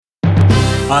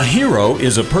A hero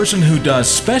is a person who does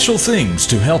special things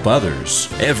to help others.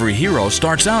 Every hero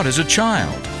starts out as a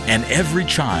child, and every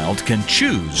child can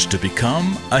choose to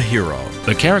become a hero.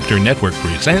 The Character Network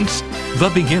presents The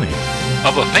Beginning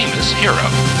of a Famous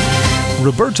Hero.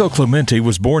 Roberto Clemente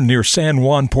was born near San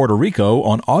Juan, Puerto Rico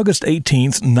on August 18,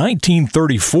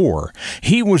 1934.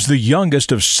 He was the youngest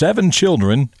of 7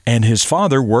 children, and his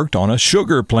father worked on a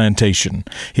sugar plantation.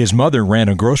 His mother ran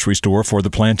a grocery store for the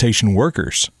plantation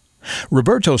workers.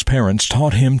 Roberto's parents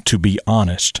taught him to be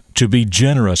honest, to be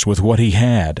generous with what he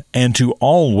had, and to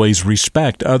always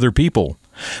respect other people.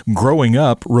 Growing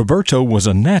up, Roberto was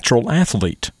a natural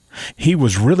athlete. He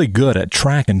was really good at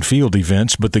track and field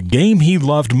events, but the game he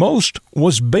loved most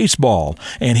was baseball,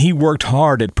 and he worked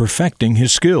hard at perfecting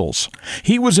his skills.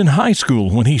 He was in high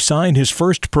school when he signed his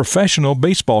first professional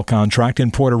baseball contract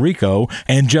in Puerto Rico,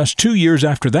 and just 2 years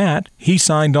after that, he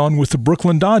signed on with the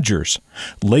Brooklyn Dodgers.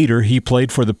 Later, he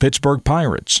played for the Pittsburgh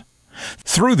Pirates.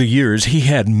 Through the years, he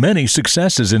had many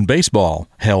successes in baseball,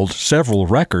 held several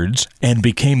records, and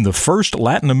became the first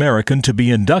Latin American to be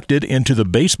inducted into the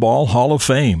Baseball Hall of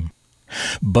Fame.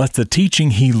 But the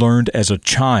teaching he learned as a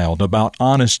child about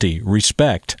honesty,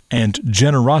 respect, and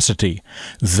generosity,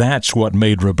 that's what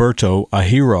made Roberto a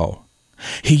hero.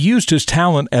 He used his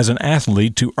talent as an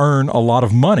athlete to earn a lot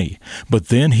of money, but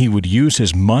then he would use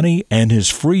his money and his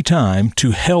free time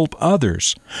to help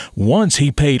others. Once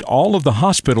he paid all of the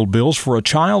hospital bills for a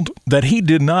child that he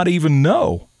did not even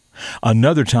know.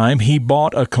 Another time he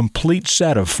bought a complete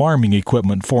set of farming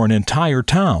equipment for an entire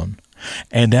town.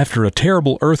 And after a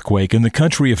terrible earthquake in the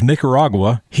country of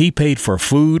Nicaragua, he paid for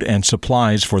food and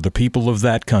supplies for the people of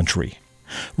that country.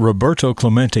 Roberto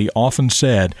Clemente often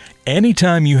said,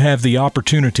 "Anytime you have the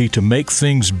opportunity to make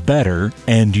things better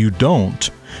and you don't,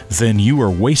 then you are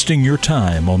wasting your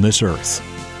time on this earth."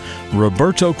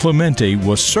 Roberto Clemente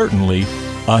was certainly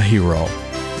a hero.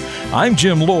 I'm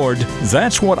Jim Lord.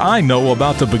 That's what I know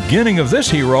about the beginning of this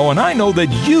hero, and I know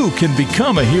that you can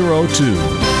become a hero too.